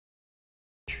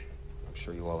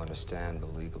sure you all understand the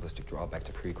legalistic drawback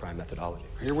to pre-crime methodology.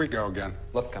 Here we go again.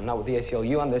 Look, I'm not with the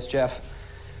ACLU on this, Jeff.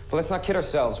 But let's not kid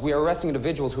ourselves. We are arresting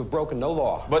individuals who have broken no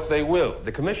law. But they will.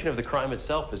 The commission of the crime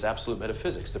itself is absolute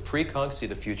metaphysics. The pre-conks see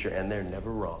the future, and they're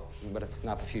never wrong. But it's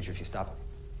not the future if you stop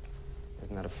it.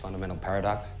 Isn't that a fundamental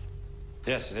paradox?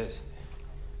 Yes, it is.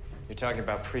 You're talking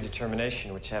about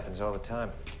predetermination, which happens all the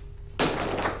time.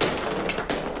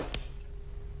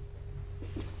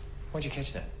 Why'd you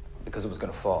catch that? Because it was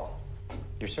going to fall.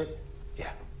 You're certain? Yeah.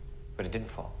 But it didn't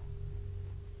fall.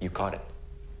 You caught it.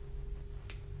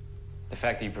 The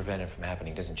fact that you prevented it from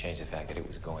happening doesn't change the fact that it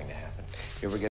was going to happen. You ever get